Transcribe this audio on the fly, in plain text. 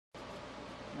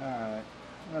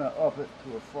I'm going to up it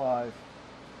to a 5,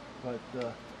 but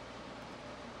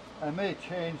I may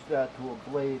change that to a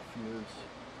blade fuse.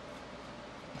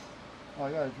 Oh,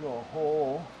 I got to drill a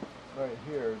hole right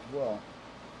here as well.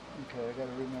 Okay, I got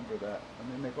to remember that. Let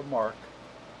me make a mark.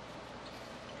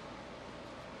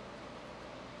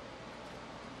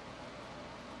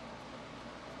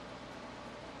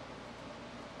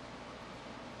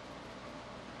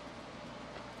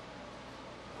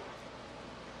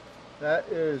 That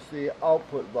is the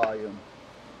output volume.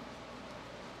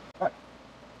 All right.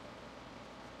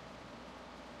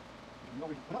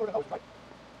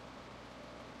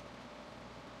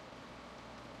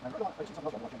 I see something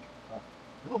else I want to change. There's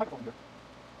a little microphone here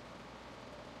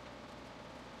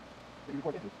that you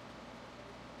record into.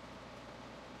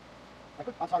 I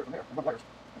could unsolder it from there and run wires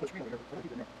and put a screen over here. I'm going to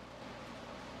keep it in there.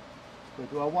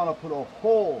 So do I want to put a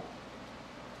hole?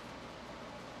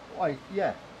 Like,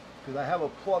 yeah, because I have a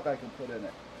plug I can put in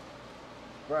it.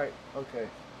 Right, okay.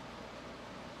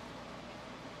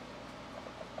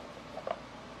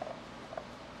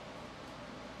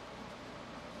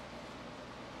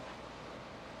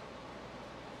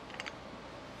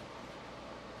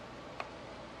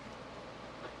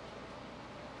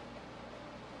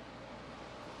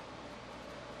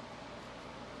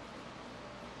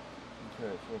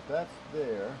 Okay, so if that's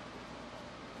there,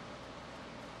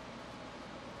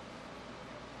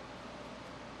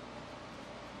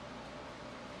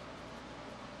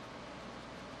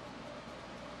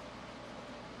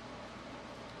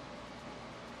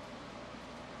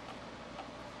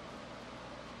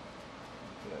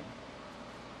 okay.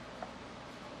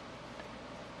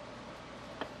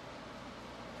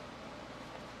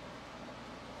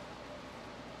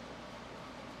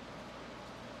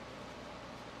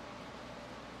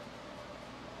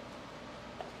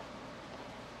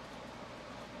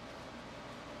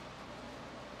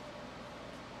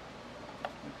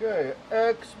 Okay,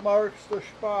 X marks the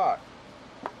spot.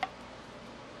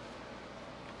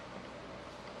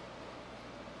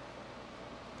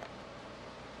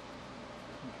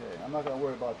 Okay, I'm not going to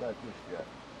worry about that just yet,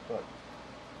 but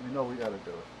we know we got to do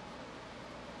it.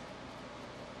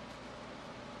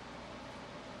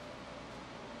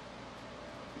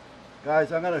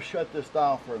 Guys, I'm going to shut this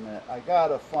down for a minute. I got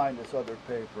to find this other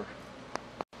paper.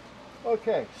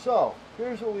 Okay, so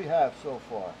here's what we have so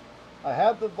far. I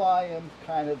have the volume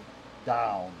kind of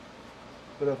down,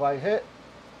 but if I hit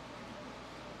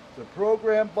the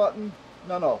program button,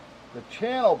 the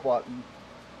channel button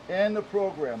and the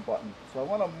program button, so I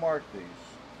want to mark these.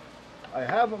 I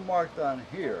have them marked on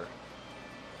here,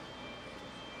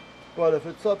 but if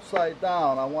it's upside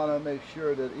down, I want to make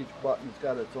sure that each button's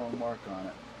got its own mark on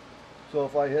it. So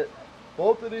if I hit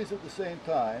both of these at the same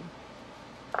time,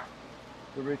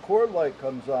 the record light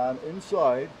comes on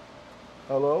inside.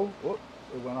 Hello? Oh,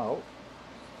 it went out.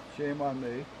 Shame on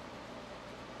me.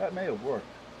 That may have worked.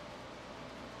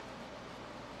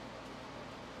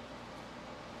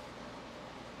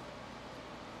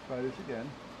 Try this again.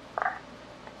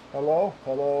 Hello?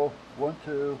 Hello? 1,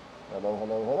 2. Hello,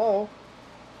 hello, hello.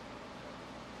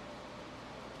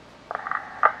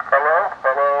 Hello,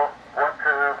 hello, 1, 2.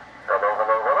 Hello,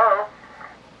 hello, hello.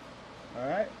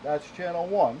 Alright, that's channel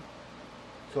 1.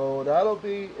 So that'll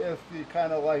be if you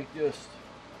kind of like just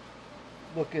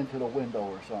look into the window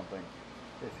or something.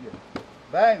 If you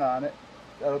bang on it,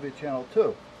 that'll be channel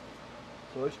 2.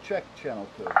 So let's check channel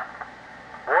 2. 1, 2.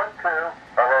 Hello,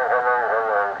 hello,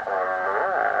 hello,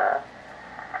 hello.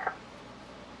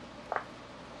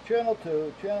 Channel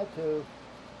 2, channel 2.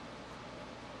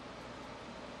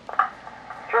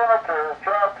 Channel 2,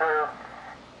 channel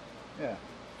 2. Yeah,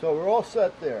 so we're all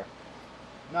set there.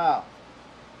 Now,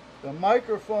 the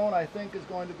microphone I think is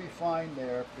going to be fine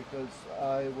there because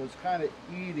I was kind of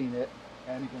eating it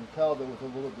and you can tell there was a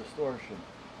little distortion.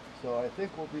 So I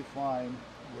think we'll be fine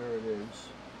where it is.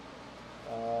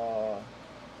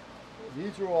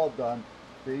 These are all done.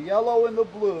 The yellow and the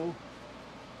blue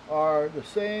are the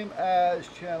same as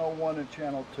channel 1 and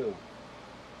channel 2.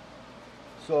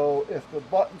 So if the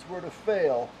buttons were to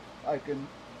fail, I can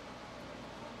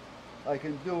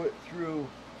do it through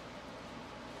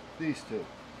these two.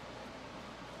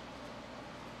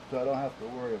 So I don't have to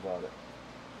worry about it.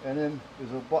 And then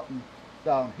there's a button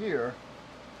down here,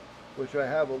 which I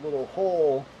have a little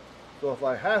hole, so if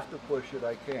I have to push it,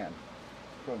 I can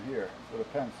from here with a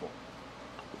pencil.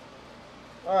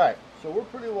 Alright, so we're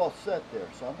pretty well set there.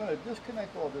 So I'm going to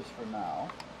disconnect all this for now,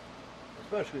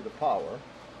 especially the power.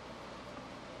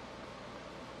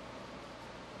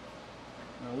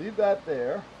 I'm going to leave that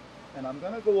there, and I'm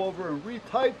going to go over and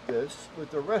retype this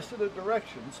with the rest of the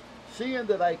directions, seeing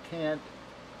that I can't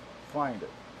find it.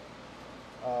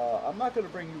 I'm not going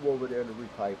to bring you over there to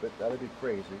retype it. That'd be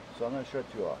crazy. So I'm going to shut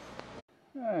you off.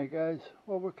 Alright guys,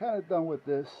 well we're kind of done with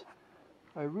this.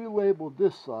 I relabeled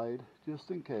this side just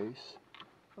in case.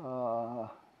 I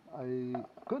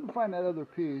couldn't find that other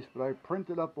piece, but I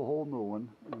printed up a whole new one,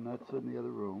 and that's in the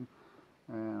other room.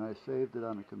 And I saved it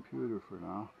on the computer for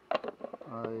now.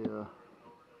 I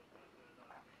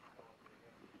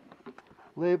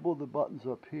labeled the buttons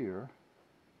up here,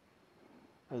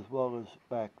 as well as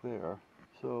back there.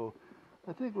 So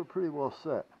I think we're pretty well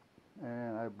set.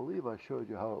 And I believe I showed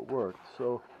you how it worked.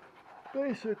 So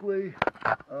basically,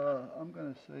 I'm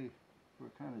going to say we're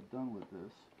kind of done with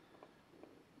this.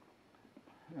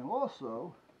 And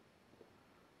also,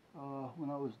 when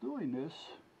I was doing this,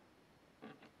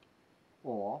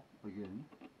 again,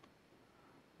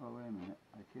 oh wait a minute,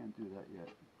 I can't do that yet.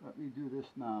 Let me do this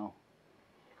now.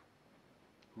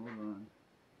 Hold on.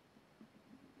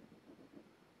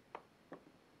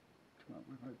 Come on,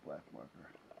 where's my black marker?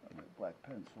 My black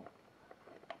pencil.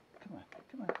 Come on,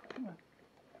 come on, come on.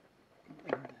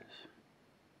 There it is.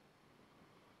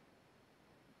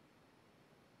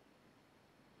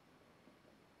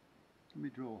 Let me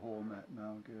drill a hole in that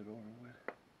now and get it over with.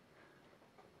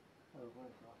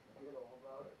 Otherwise I'll forget all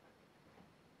about it.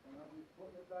 And I'll be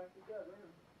putting it back together.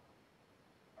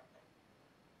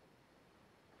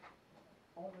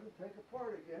 Only to take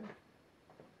apart again.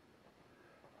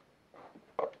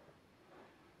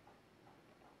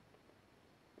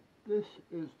 This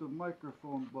is the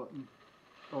microphone button,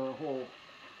 hole.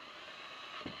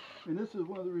 And this is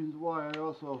one of the reasons why I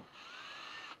also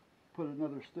put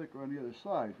another sticker on the other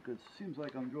side, because it seems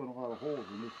like I'm drilling a lot of holes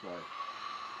in this side.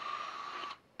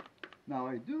 Now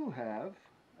I do have,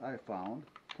 I found,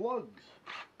 plugs,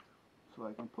 so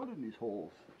I can put in these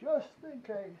holes, just in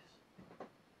case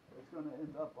it's going to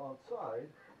end up outside,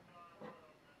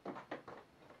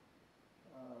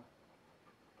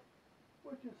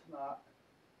 which it's not,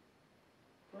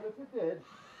 but if it did,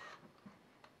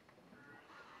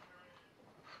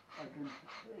 I can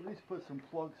at least put some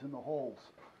plugs in the holes,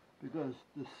 because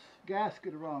this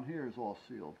gasket around here is all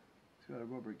sealed. It's got a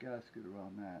rubber gasket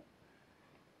around that.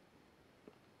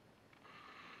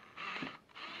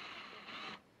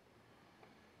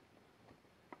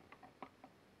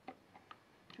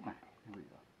 Come on, here we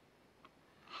go.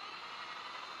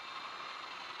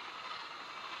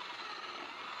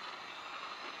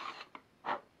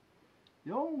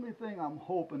 The only thing I'm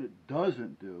hoping it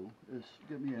doesn't do is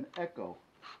give me an echo,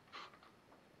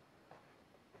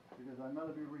 because I'm going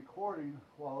to be recording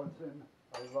while it's in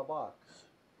the box.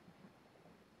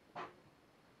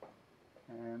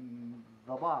 And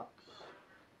the box.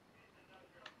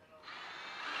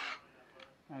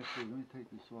 Actually, let me take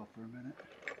this off for a minute.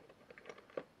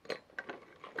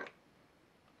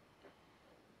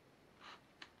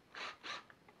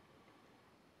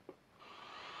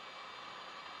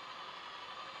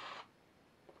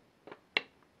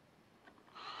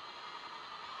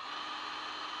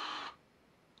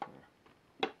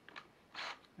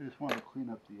 I just want to clean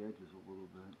up the edges a little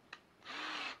bit.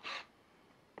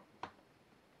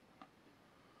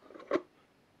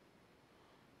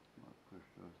 I'll push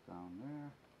those down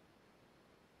there.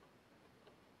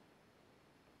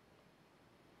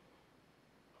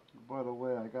 By the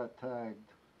way, I got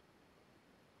tagged.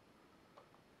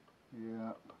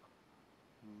 Yeah,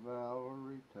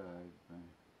 Valerie tagged me.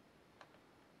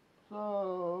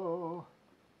 So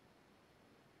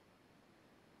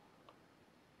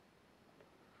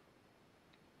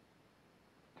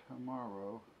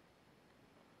tomorrow,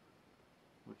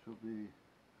 which will be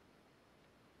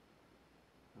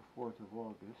the 4th of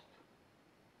August,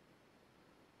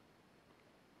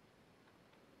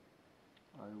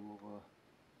 I will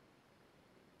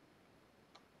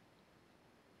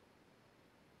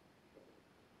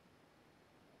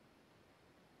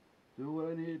do what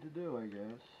I needed to do, I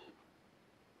guess.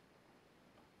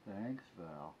 Thanks,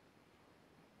 Val.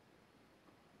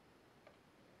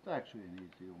 It's actually an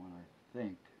easy one, I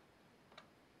think.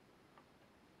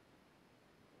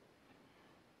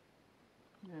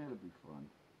 Yeah, it'll be fun.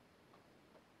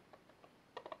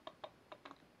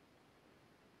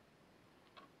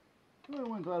 The only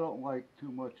ones I don't like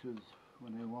too much is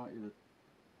when they want you to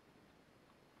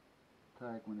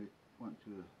tag, when they want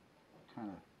you to kind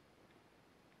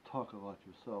of talk about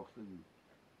yourself in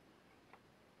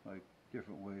like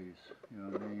different ways, you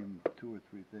know, name 2 or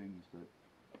 3 things that,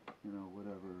 you know,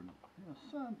 whatever. And, you know,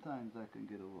 sometimes that can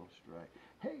get a little stray.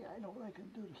 Hey, I know what I can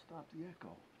do to stop the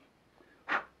echo.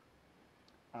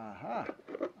 Aha,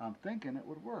 I'm thinking it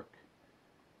would work.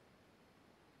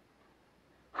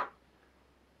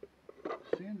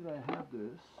 Seeing that I have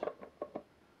this,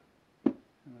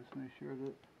 and let's make sure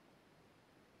that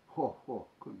Oh,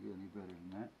 couldn't get any better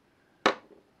than that.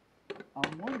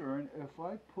 I'm wondering if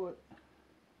I put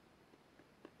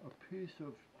a piece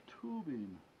of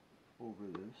tubing over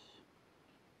this,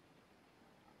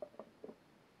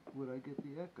 would I get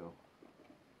the echo?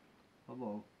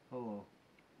 Hello, hello.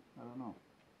 I don't know.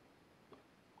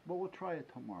 But we'll try it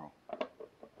tomorrow.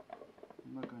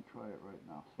 I'm not going to try it right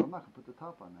now. So I'm not going to put the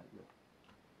top on that yet.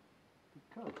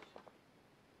 Because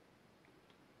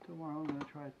tomorrow I'm going to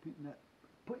try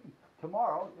putting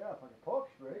tomorrow, yeah, if I can talk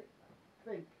straight, I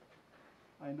think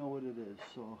I know what it is.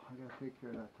 So I got to take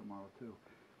care of that tomorrow too.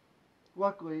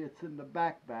 Luckily it's in the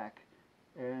back,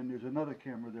 and there's another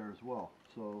camera there as well.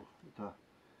 So it's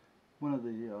one of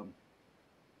the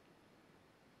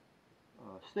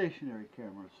stationary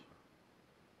cameras.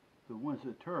 The ones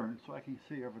that turn, so I can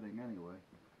see everything anyway.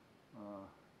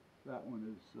 That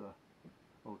one is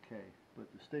okay, but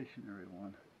the stationary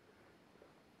one.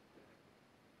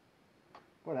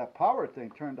 Boy, that power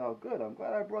thing turned out good. I'm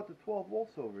glad I brought the 12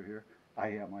 volts over here. I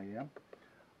am.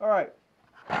 All right,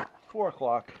 4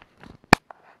 o'clock.